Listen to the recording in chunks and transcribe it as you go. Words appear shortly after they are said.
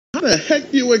the heck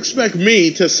do you expect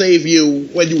me to save you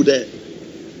when you dead?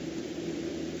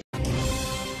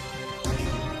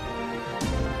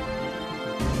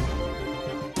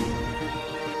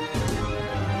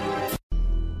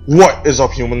 What is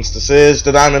up, humans? This is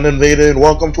the Diamond Invader, and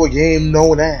welcome to a game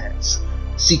known as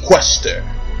Sequester.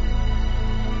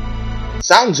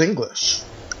 Sounds English.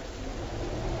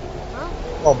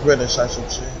 Oh, British, I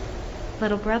should say.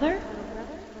 Little brother?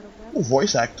 Oh,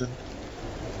 voice acting.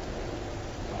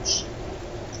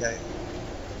 Okay.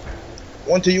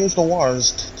 Want to use the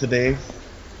wars today,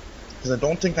 because I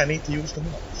don't think I need to use the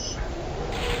mouse.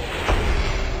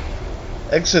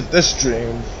 Exit this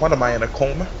dream. What am I, in a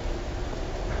coma?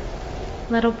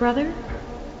 Little brother?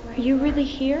 Are you really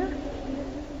here?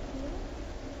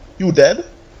 You dead?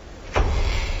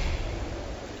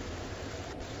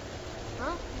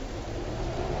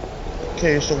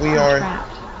 Okay, so we are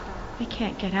trapped. I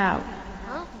can't get out.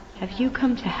 Have you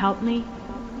come to help me?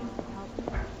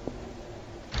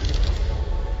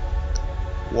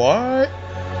 What?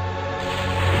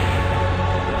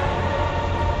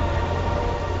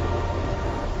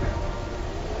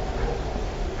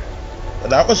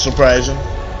 That was surprising.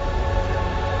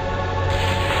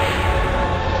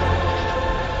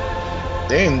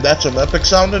 Damn, that's some epic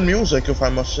sounding music, if I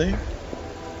must say.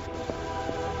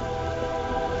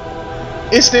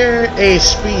 Is there a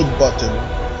speed button?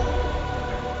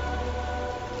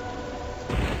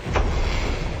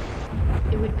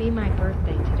 It would be my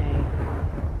birthday today,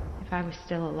 if I was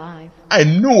still alive. I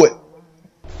knew it!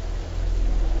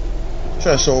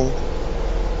 Threshold.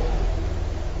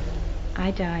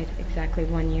 I died exactly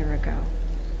 1 year ago.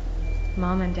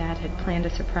 Mom and Dad had planned a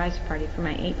surprise party for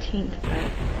my 18th, but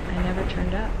I never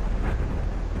turned up.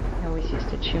 They always used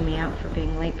to chew me out for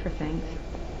being late for things.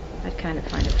 I'd kind of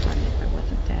find it funny if I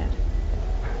wasn't dead.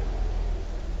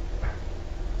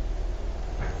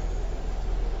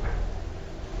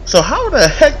 So how the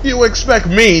heck do you expect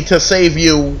me to save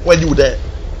you when you dead?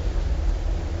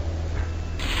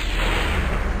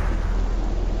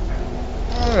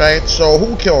 Alright, so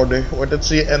who killed her? Or did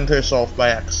she end herself by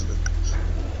accident?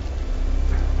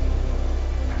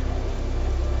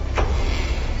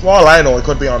 For all I know, it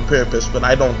could be on purpose, but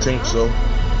I don't think so.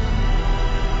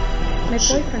 My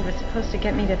boyfriend was supposed to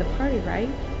get me to the party, right?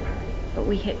 But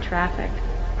we hit traffic.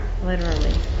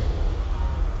 Literally.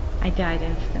 I died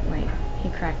instantly. He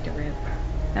cracked a rib.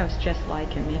 That was just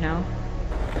like him, you know?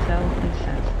 So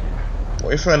insensitive.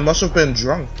 Boyfriend must have been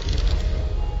drunk.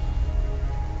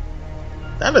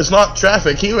 That is not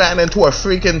traffic. He ran into a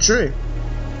freaking tree.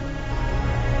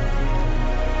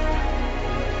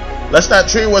 Unless that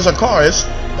tree was a car,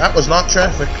 that was not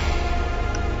traffic.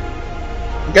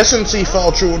 I'm guessing he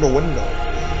fell through the window.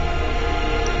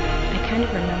 I kind of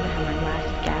remember how my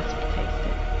last gasp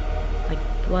tasted. Like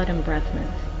blood and breath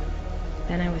mints.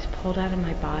 Then I was pulled out of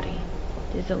my body,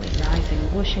 dizzily rising,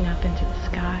 whooshing up into the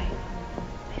sky.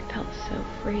 I felt so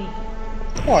free.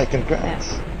 Oh,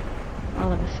 congrats.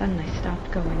 All of a sudden I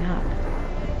stopped going up.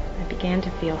 I began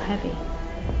to feel heavy,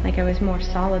 like I was more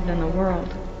solid than the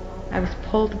world. I was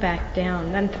pulled back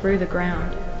down, then through the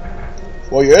ground.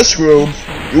 Well, you're screwed.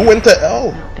 You went to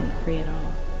L. Not been free at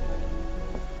all.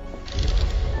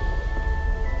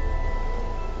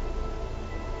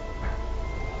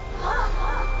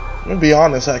 I'm gonna be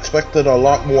honest, I expected a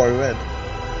lot more red.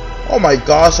 Oh my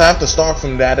gosh, I have to start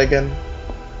from that again.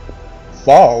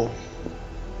 Fall.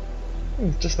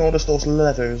 Just notice those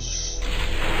letters.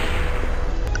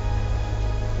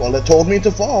 Well, it told me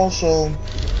to fall, so...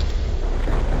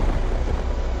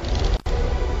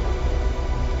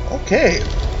 Okay.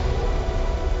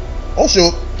 Oh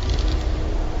shoot.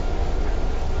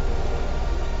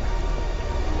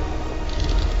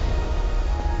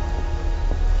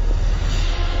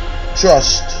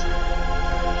 Trust.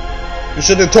 You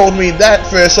should have told me that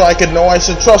first so I could know I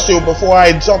should trust you before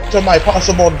I jump to my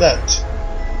possible death.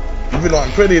 Even though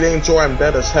I'm pretty dang sure I'm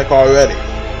dead as heck already.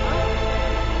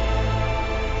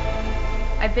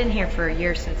 I've been here for a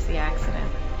year since the accident.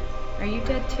 Are you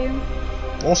dead too?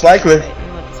 Most likely.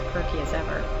 You look as perky as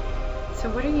ever. So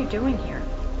what are you doing here?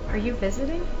 Are you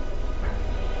visiting?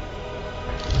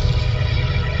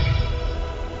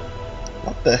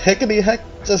 What the heckity heck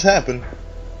just happened?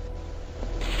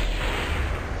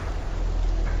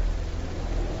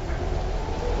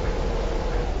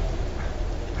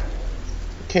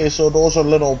 Okay, so those are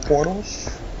little portals.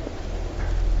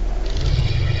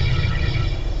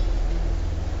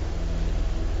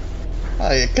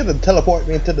 Ah, you couldn't teleport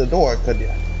me to the door, could you?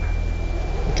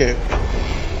 Okay.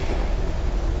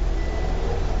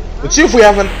 Let's see if we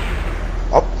haven't...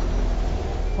 Oh.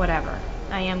 Whatever.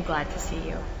 I am glad to see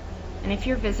you. And if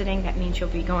you're visiting, that means you'll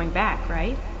be going back,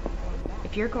 right? If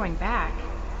If you're going back,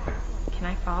 can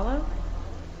I follow?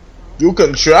 You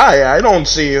can try, I don't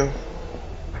see you.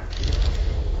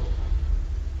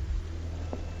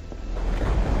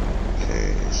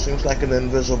 Okay, seems like an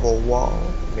invisible wall.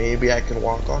 Maybe I can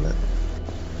walk on it.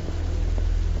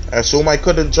 I assume I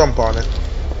couldn't jump on it.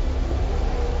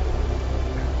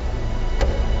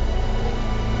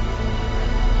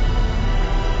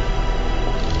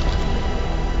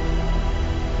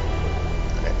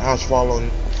 I was falling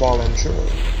through.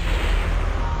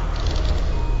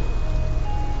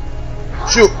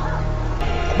 Shoot!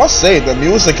 I must say, the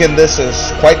music in this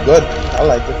is quite good. I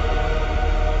like it.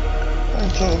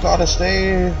 And so gotta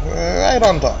stay right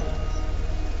on top.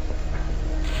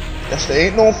 Guess there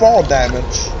ain't no fall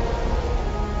damage.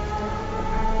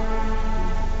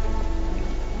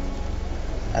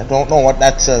 I don't know what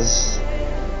that says.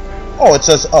 Oh, it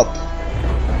says up.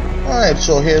 Alright,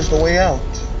 so here's the way out.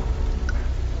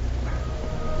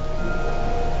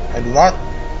 I do not.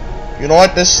 You know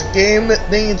what? This game it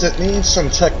needs some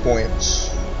checkpoints,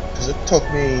 because it took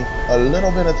me a little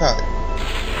bit of time.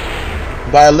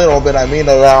 By a little bit, I mean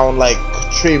around like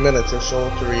 3 minutes or so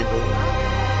to redo.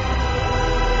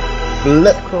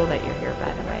 Flip. It's cool that you're here,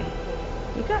 by the way.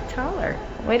 You got taller.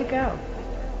 Way to go.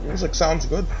 Music sounds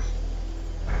good.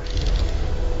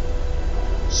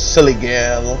 Silly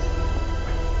girl.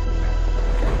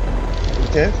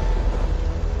 Okay.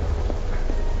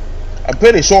 I'm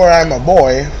pretty sure I'm a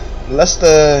boy, unless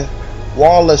the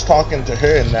wall is talking to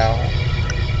her now.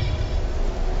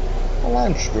 Well,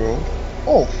 I'm screwed.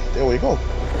 Oh, there we go.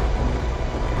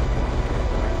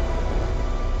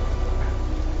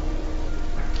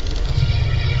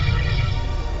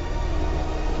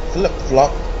 Flip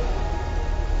flop.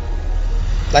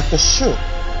 Like the shoe.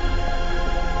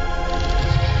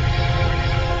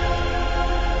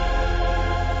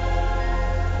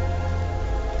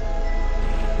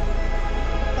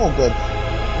 Oh, good.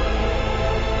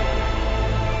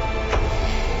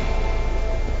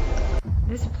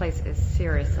 This place is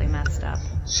seriously messed up.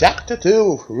 Chapter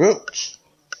 2, Roots.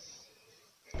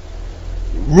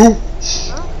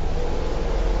 Roots.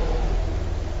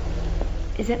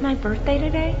 Is it my birthday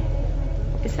today?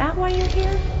 Is that why you're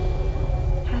here?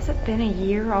 Has it been a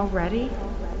year already?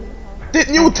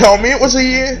 Didn't you tell me it was a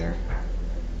year?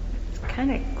 It's kind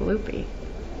of gloopy.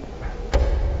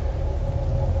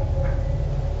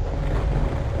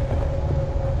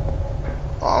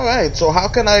 Alright, so how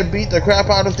can I beat the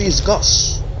crap out of these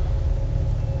Gus?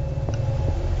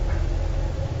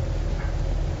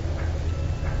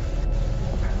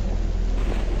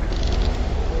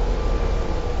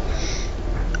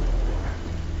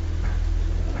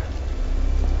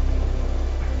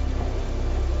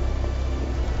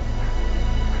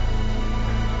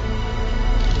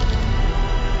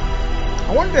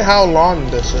 I wonder how long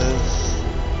this is.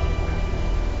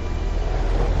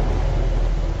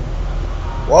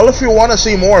 Well, if you want to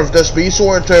see more of this, be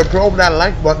sure to probe that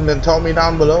like button and tell me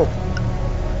down below.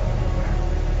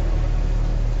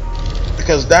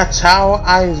 Because that's how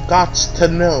I got to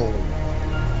know.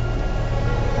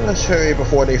 Let's hurry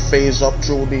before they phase up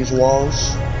through these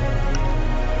walls.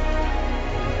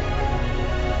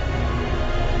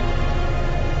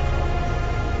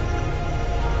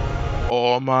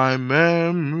 All my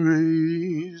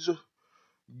memories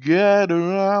get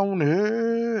around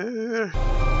here.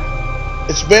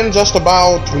 It's been just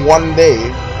about 1 day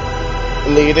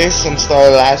later since the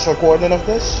last recording of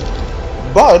this,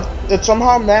 but it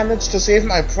somehow managed to save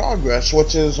my progress,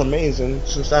 which is amazing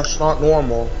since that's not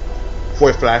normal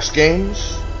for Flash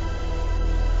games.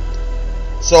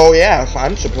 So yeah,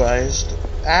 I'm surprised,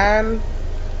 and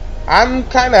I'm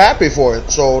kinda happy for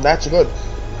it, so that's good.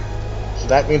 So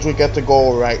that means we get to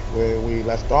go right where we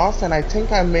left off, and I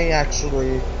think I may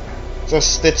actually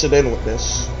just stitch it in with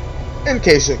this, in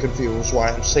case you're confused why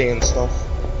I'm saying stuff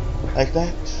like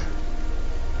that.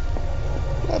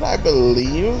 But I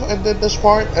believe I did this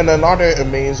part, and another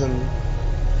amazing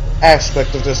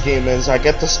aspect of this game is I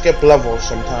get to skip levels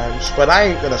sometimes, but I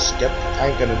ain't gonna skip, I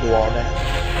ain't gonna do all that.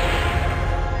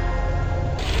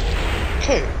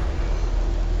 Okay.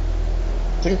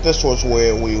 I think this was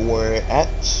where we were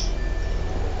at.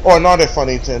 Or another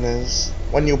funny thing is,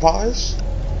 when you pause,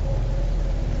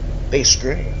 they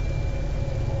scream.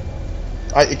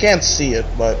 You can't see it,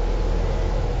 but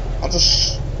I'm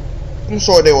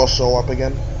sure they will show up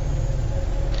again.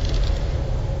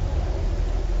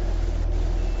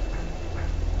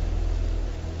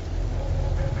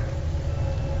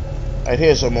 Alright,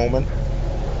 here's a moment.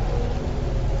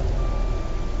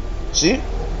 See?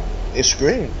 They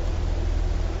scream.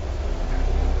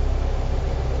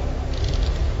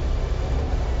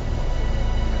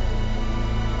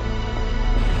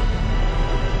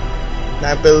 And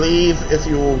I believe if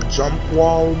you jump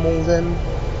while moving,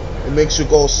 it makes you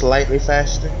go slightly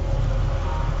faster.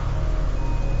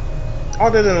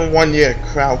 Other than 1 year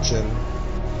crouching,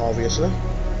 obviously.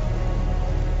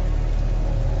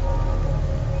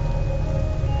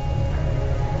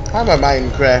 I'm a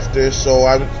Minecrafter, so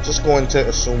I'm just going to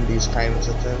assume these kinds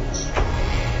of things.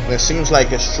 And it seems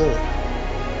like it's true.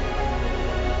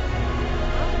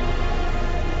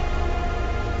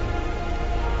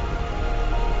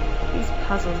 These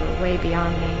puzzles are way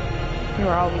beyond me. You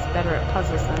are always better at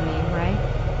puzzles than me, right?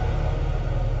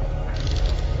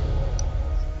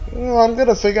 Well, I'm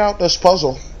gonna figure out this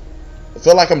puzzle. I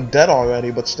feel like I'm dead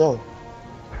already, but still.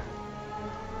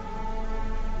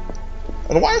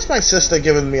 And why is my sister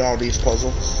giving me all these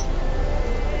puzzles?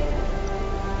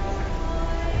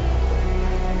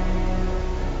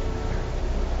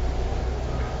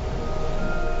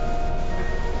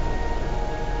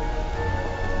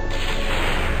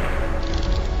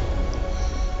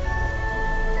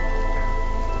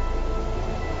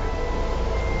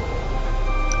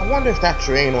 I wonder if that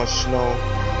terrain was snow.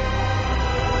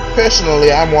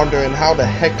 Personally, I'm wondering how the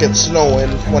heck it's snowing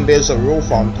when there's a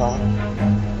roof on top.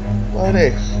 Well,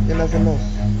 hey, you never know.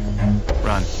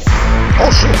 Run. Oh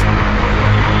shit!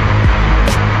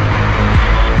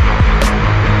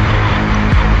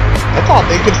 I thought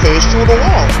they could phase through the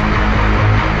wall.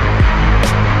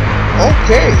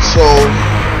 Okay, so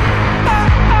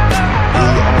we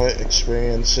are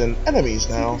experiencing enemies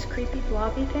now. See those creepy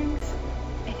blobby things?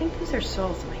 I think those are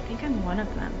souls, and I think I'm one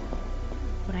of them.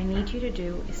 What I need you to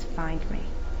do is find me.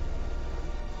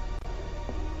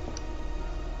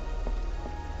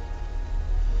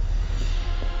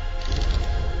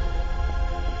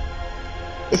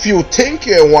 If you think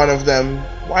you're one of them,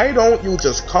 why don't you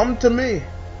just come to me?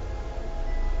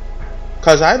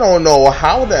 Cause I don't know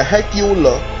how the heck you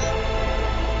look.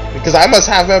 Because I must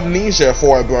have amnesia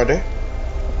for it, brother.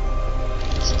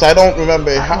 Since I don't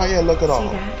remember how you look at all.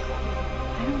 See that?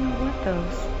 I don't know what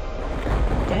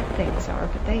those dead things are,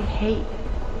 but they hate.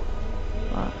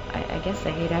 Well, I guess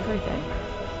they hate everything.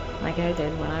 Like I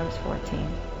did when I was 14.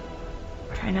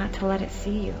 Try not to let it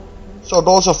see you. So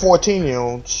those are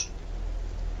 14-year-olds.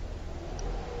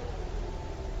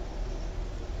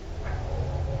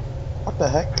 What the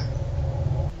heck?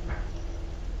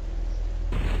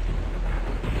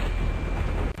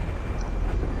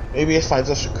 Maybe if I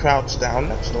just crouch down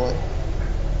next to it.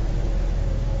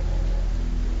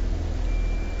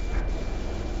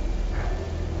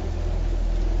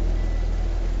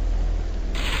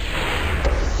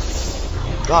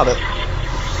 Got it.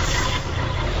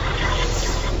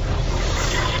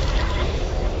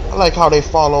 I like how they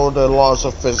follow the laws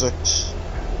of physics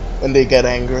when they get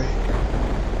angry.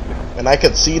 And I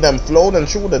could see them floating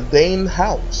through the Dane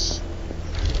house.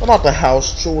 Well, not the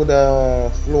house, through the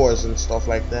floors and stuff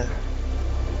like that.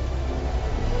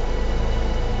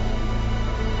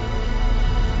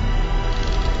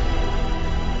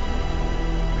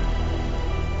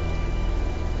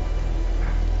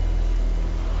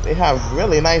 They have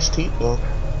really nice teeth though.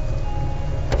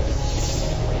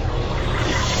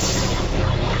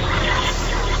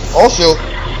 Oh shoot.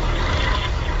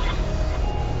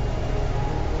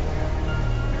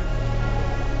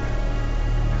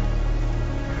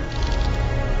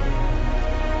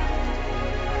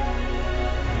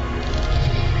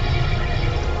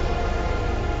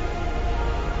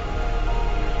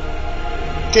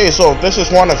 Okay, so if this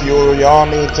is one of you, y'all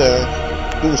need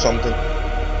to do something.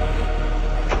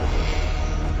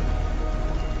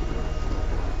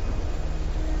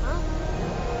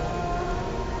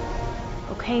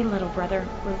 Okay, little brother,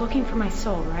 we're looking for my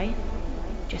soul, right?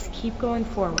 Just keep going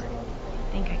forward.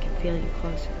 I think I can feel you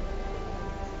closer.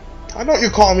 I know you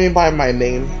call me by my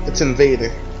name. It's Invader.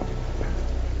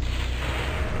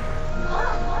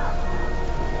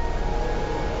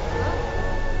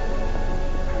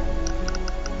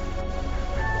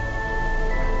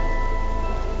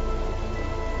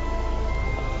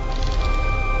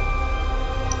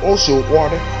 Oh shoot,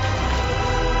 water.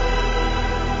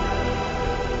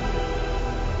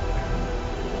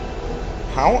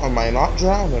 How am I not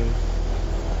drowning?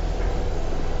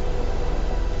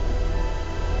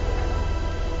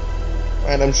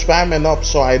 And I'm spamming up,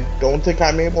 so I don't think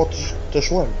I'm able to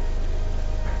swim.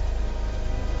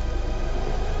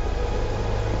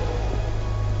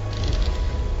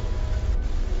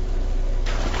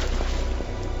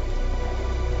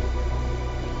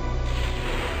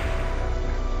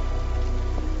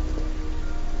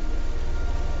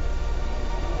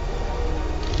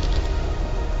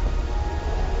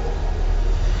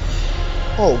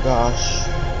 Oh gosh.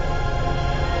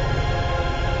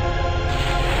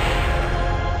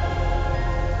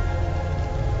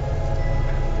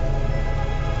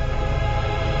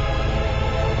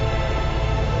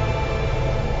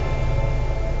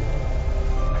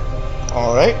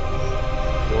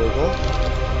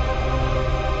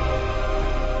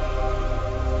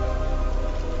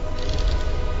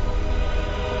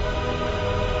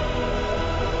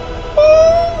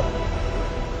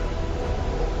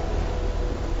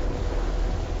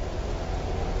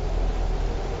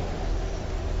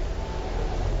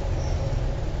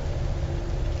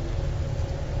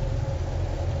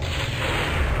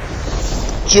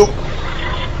 Got you.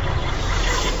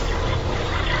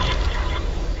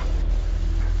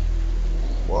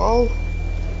 Well,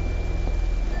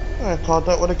 I thought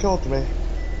that would have killed me.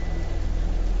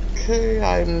 Okay,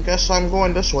 I guess I'm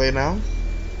going this way now.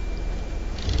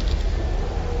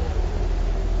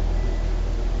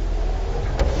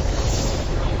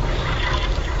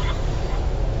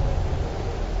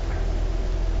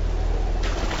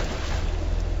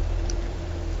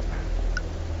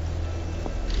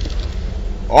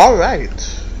 All right.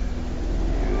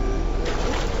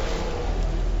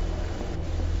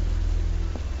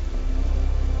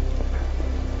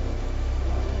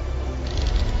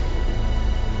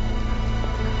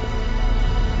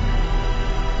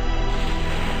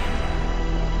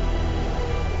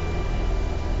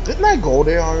 Didn't I go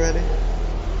there already?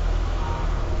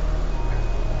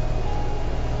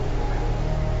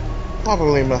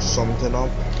 Probably messed something up.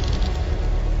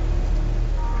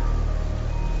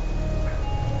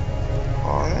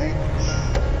 Alright.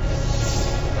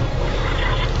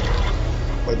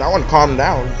 Wait, that one calmed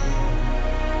down.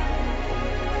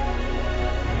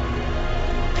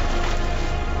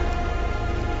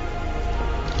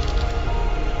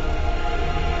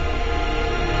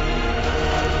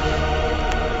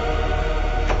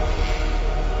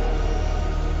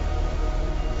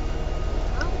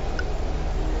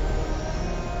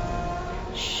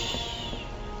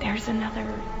 There's another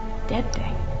dead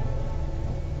thing.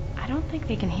 I don't think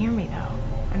they can hear me though.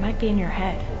 I might be in your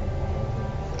head.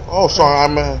 Oh, sorry,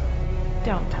 I'm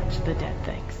Don't touch the dead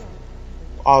things.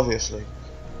 obviously.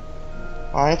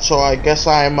 Alright, so I guess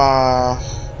I'm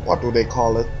what do they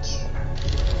call it?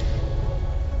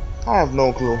 I have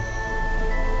no clue.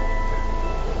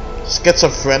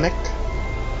 Schizophrenic?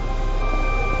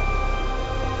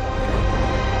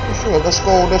 Sure, let's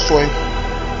go this way.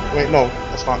 Wait, no,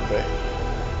 that's not right.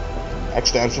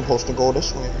 Actually, I'm supposed to go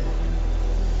this way.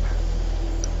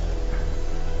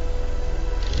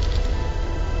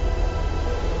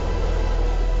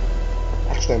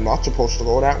 Actually, I'm not supposed to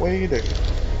go that way either.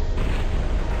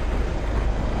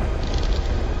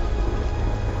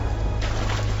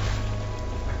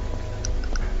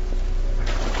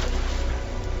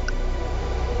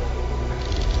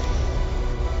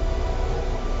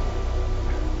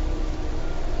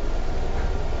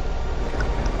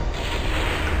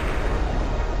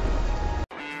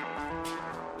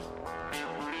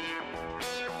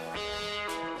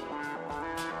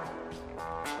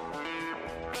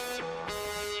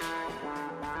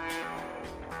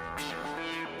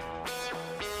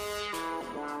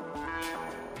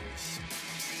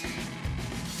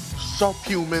 Sup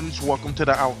humans, welcome to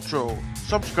the outro.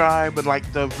 Subscribe and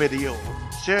like the video.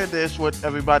 Share this with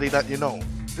everybody that you know.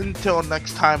 Until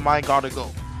next time, I gotta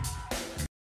go.